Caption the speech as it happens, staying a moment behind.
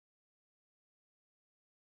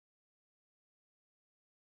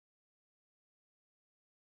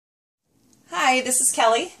Hi, this is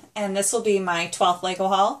Kelly, and this will be my 12th Lego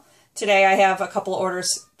haul. Today I have a couple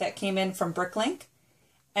orders that came in from Bricklink,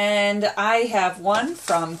 and I have one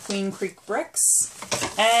from Queen Creek Bricks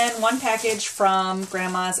and one package from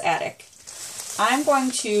Grandma's Attic. I'm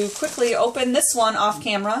going to quickly open this one off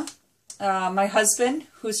camera. My husband,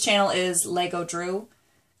 whose channel is Lego Drew,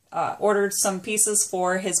 ordered some pieces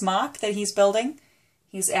for his mock that he's building.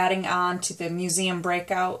 He's adding on to the museum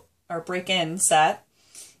break-in set.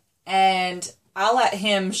 And I'll let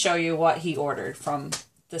him show you what he ordered from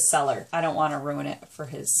the seller. I don't want to ruin it for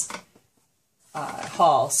his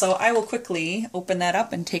haul. So I will quickly open that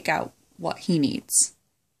up and take out what he needs.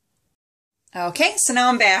 Okay, so now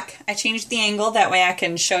I'm back. I changed the angle. That way I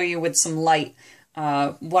can show you with some light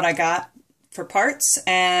what I got for parts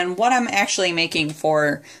and what I'm actually making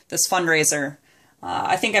for this fundraiser.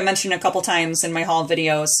 I think I mentioned a couple times in my haul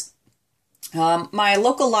videos. My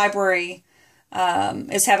local library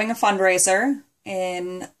is having a fundraiser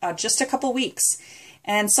in just a couple weeks.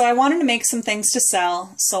 And so I wanted to make some things to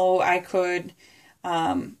sell so I could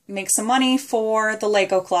make some money for the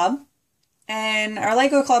Lego Club. And our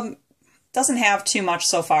Lego Club doesn't have too much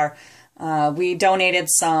so far. We donated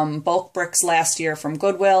some bulk bricks last year from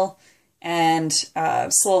Goodwill and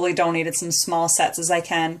slowly donated some small sets as I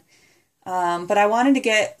can. But I wanted to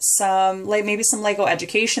get some, maybe some Lego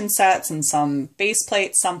education sets and some base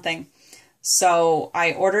plates, something. So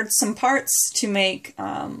I ordered some parts to make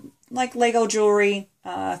like Lego jewelry,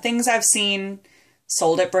 things I've seen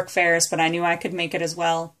sold at brick fairs, but I knew I could make it as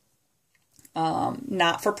well.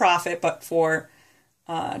 Not for profit, but for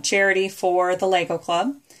charity for the Lego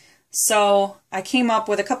Club. So I came up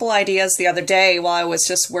with a couple ideas the other day while I was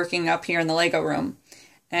just working up here in the Lego room.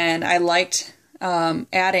 And I liked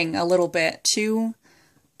adding a little bit to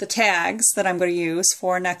the tags that I'm going to use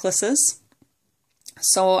for necklaces.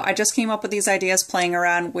 So I just came up with these ideas playing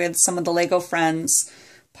around with some of the Lego Friends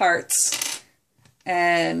parts,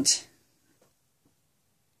 and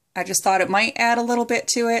I just thought it might add a little bit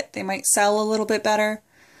to it. They might sell a little bit better.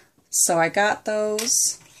 So I got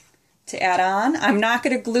those to add on. I'm not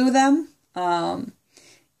going to glue them.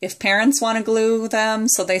 If parents want to glue them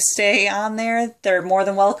so they stay on there, they're more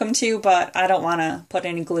than welcome to, but I don't want to put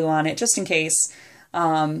any glue on it just in case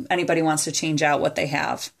anybody wants to change out what they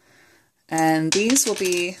have. And these will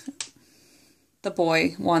be the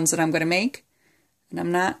boy ones that I'm going to make. And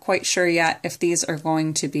I'm not quite sure yet if these are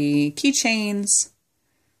going to be keychains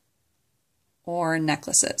or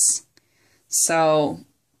necklaces. So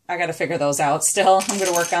I got to figure those out still. I'm going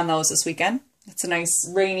to work on those this weekend. It's a nice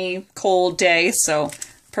rainy, cold day, so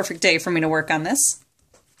perfect day for me to work on this.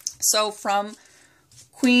 So from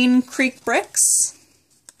Queen Creek Bricks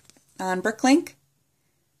on Bricklink,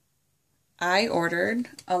 I ordered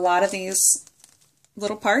a lot of these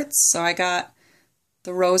little parts. So I got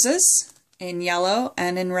the roses in yellow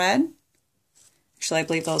and in red. Actually, I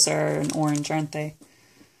believe those are in orange, aren't they?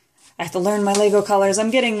 I have to learn my Lego colors. I'm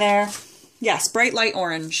getting there. Yes, bright light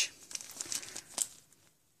orange.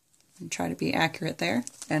 And try to be accurate there.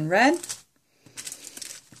 And red.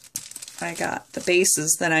 I got the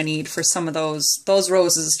bases that I need for some of those. Those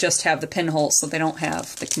roses just have the pinholes, so they don't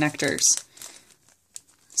have the connectors.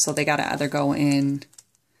 So they gotta either go in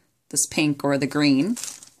this pink or the green.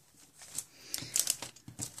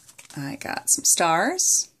 I got some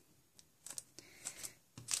stars.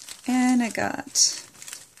 And I got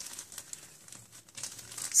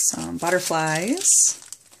some butterflies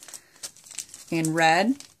in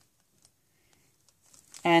red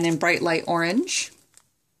and in bright light orange.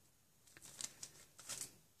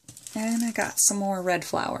 And I got some more red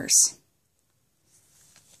flowers.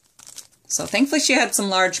 So thankfully she had some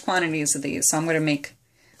large quantities of these, so I'm going to make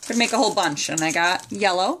a whole bunch. And I got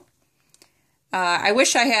yellow. I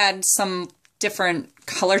wish I had some different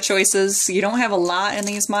color choices. You don't have a lot in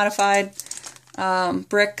these modified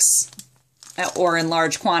bricks or in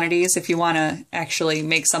large quantities if you want to actually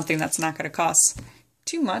make something that's not going to cost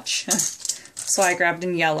too much. So I grabbed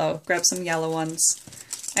some yellow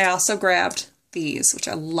ones. I also grabbed these, which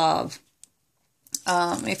I love.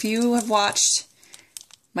 If you have watched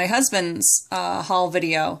my husband's haul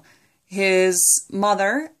video, his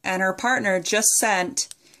mother and her partner just sent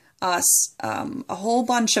us a whole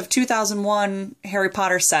bunch of 2001 Harry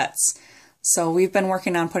Potter sets. So we've been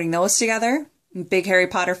working on putting those together. Big Harry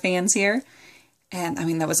Potter fans here. And I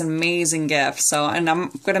mean, that was an amazing gift. So, and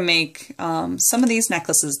I'm going to make some of these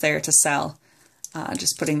necklaces there to sell.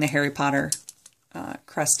 Just putting the Harry Potter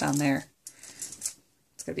crest on there.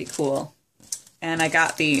 It's going to be cool. And I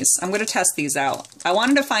got these. I'm going to test these out. I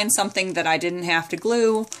wanted to find something that I didn't have to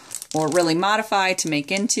glue or really modify to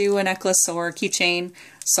make into a necklace or a keychain.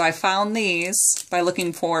 So I found these by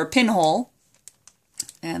looking for pinhole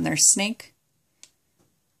and their snake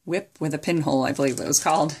whip with a pinhole, I believe it was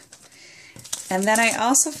called. And then I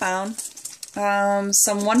also found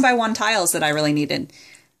some 1x1 tiles that I really needed.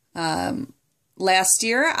 Last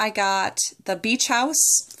year I got the beach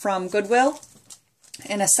house from Goodwill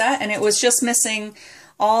in a set, and it was just missing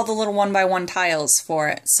all the little 1x1 tiles for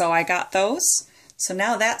it. So I got those. So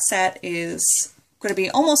now that set is going to be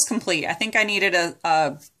almost complete. I think I needed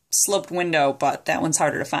a sloped window, but that one's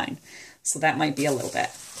harder to find. So that might be a little bit.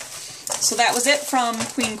 So that was it from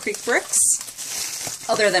Queen Creek Bricks,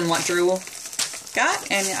 other than what Drew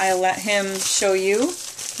got, and I let him show you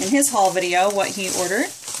in his haul video what he ordered.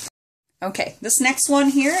 Okay, this next one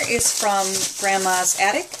here is from Grandma's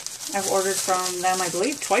Attic. I've ordered from them, I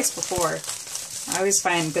believe, twice before. I always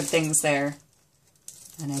find good things there.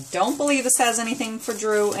 And I don't believe this has anything for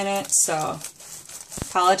Drew in it, so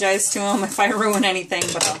apologize to him if I ruin anything,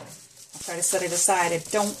 but I'll try to set it aside. I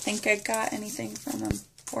don't think I got anything from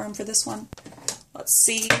him for this one. Let's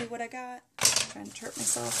see what I got. I'm trying to hurt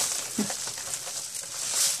myself.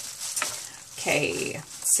 Okay,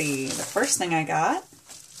 let's see. The first thing I got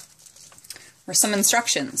were some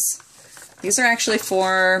instructions. These are actually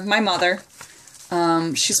for my mother.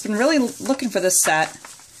 She's been really looking for this set.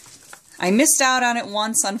 I missed out on it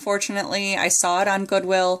once, unfortunately. I saw it on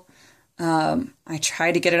Goodwill. I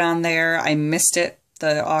tried to get it on there. I missed it,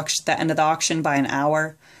 the end of the auction, by an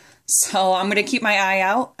hour. So I'm going to keep my eye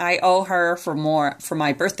out. I owe her for more for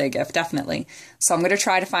my birthday gift, definitely. So I'm going to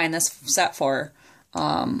try to find this set for her.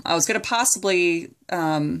 I was going to possibly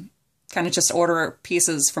kind of just order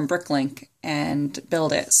pieces from Bricklink and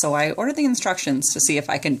build it. So I ordered the instructions to see if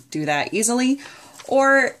I can do that easily,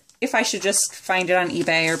 or if I should just find it on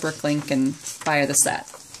eBay or Bricklink and buy her the set.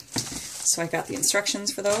 So I got the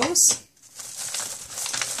instructions for those.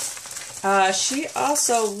 She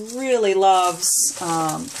also really loves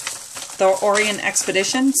the Orient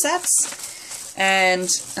Expedition sets, and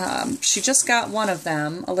she just got one of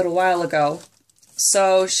them a little while ago.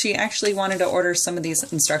 So she actually wanted to order some of these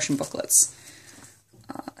instruction booklets.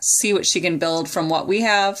 See what she can build from what we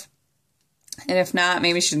have. And if not,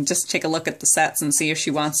 maybe she can just take a look at the sets and see if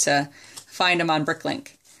she wants to find them on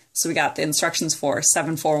Bricklink. So we got the instructions for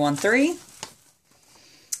 7413,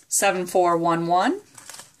 7411,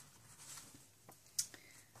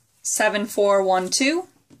 7412,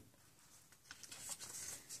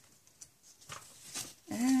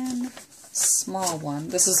 and small one.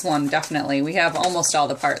 This is one, definitely. We have almost all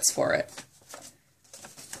the parts for it.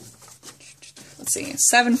 Let's see,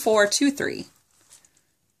 7423.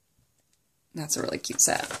 That's a really cute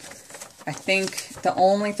set. I think the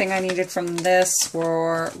only thing I needed from this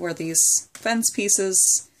were these fence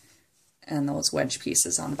pieces and those wedge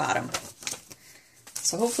pieces on the bottom.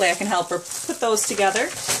 So hopefully I can help her put those together.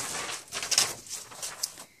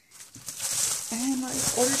 And I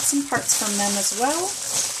ordered some parts from them as well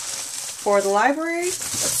for the library. Let's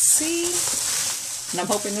see. And I'm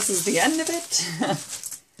hoping this is the end of it.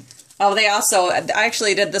 Oh, I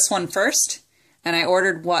actually did this one first. And I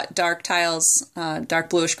ordered what dark tiles, dark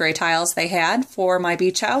bluish gray tiles they had for my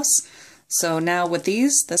beach house. So now with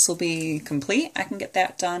these, this will be complete. I can get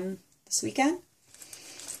that done this weekend.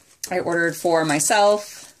 I ordered for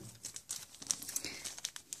myself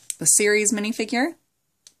the series minifigure,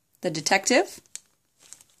 the detective.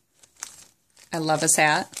 I love his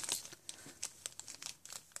hat.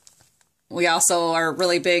 We also are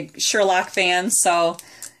really big Sherlock fans, so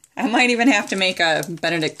I might even have to make a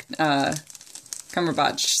Benedict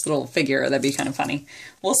Cumberbatch little figure. That'd be kind of funny.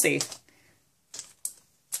 We'll see.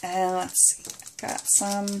 And let's see. Got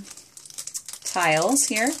some tiles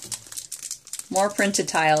here. More printed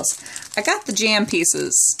tiles. I got the jam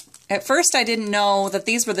pieces. At first I didn't know that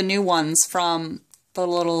these were the new ones from the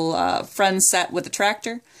little friend set with the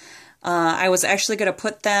tractor. I was actually going to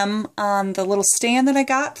put them on the little stand that I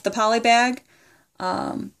got, the poly bag,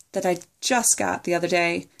 that I just got the other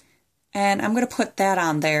day. And I'm going to put that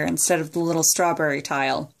on there instead of the little strawberry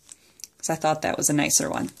tile, because I thought that was a nicer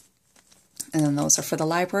one. And then those are for the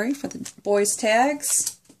library, for the boys'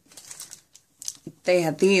 tags. They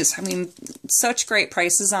had these. I mean, such great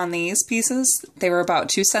prices on these pieces. They were about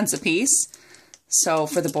 2 cents a piece. So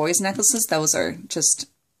for the boys' necklaces, those are just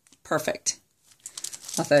perfect.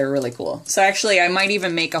 I thought they were really cool. So actually, I might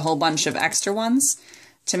even make a whole bunch of extra ones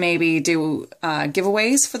to maybe do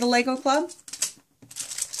giveaways for the Lego Club.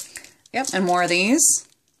 Yep, and more of these.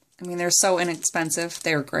 I mean, they're so inexpensive.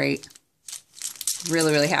 They're great.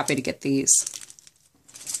 Really, really happy to get these.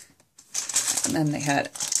 And then they had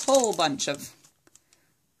a whole bunch of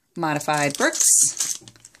modified bricks.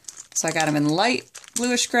 So I got them in light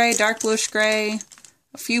bluish gray, dark bluish gray,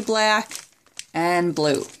 a few black, and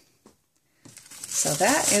blue. So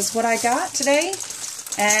that is what I got today.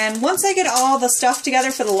 And once I get all the stuff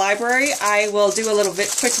together for the library, I will do a little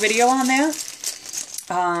quick video on that.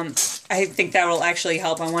 I think that will actually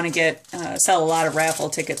help. I want to sell a lot of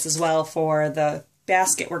raffle tickets as well for the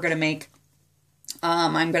basket we're going to make.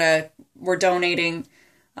 We're donating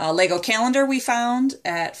a Lego calendar we found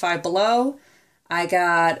at Five Below. I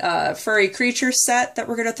got a furry creature set that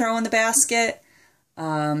we're going to throw in the basket.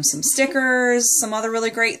 Some stickers, some other really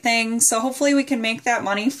great things. So hopefully we can make that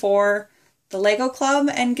money for the Lego Club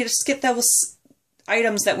and just get those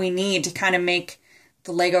items that we need to kind of make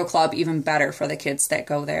the Lego Club even better for the kids that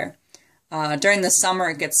go there. During the summer,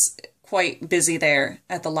 it gets quite busy there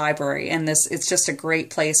at the library, and it's just a great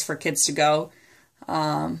place for kids to go.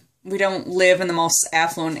 We don't live in the most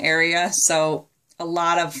affluent area, so a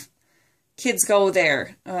lot of kids go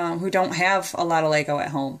there who don't have a lot of Lego at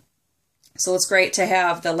home. So it's great to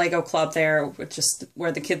have the Lego Club there,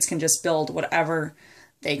 where the kids can just build whatever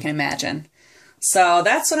they can imagine. So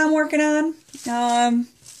that's what I'm working on,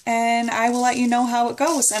 and I will let you know how it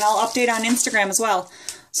goes, and I'll update on Instagram as well.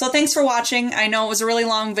 So thanks for watching. I know it was a really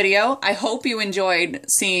long video. I hope you enjoyed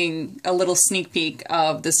seeing a little sneak peek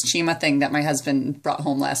of this Chima thing that my husband brought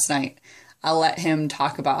home last night. I'll let him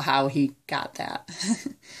talk about how he got that.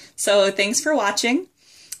 So thanks for watching,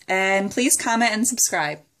 and please comment and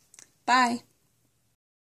subscribe. Bye.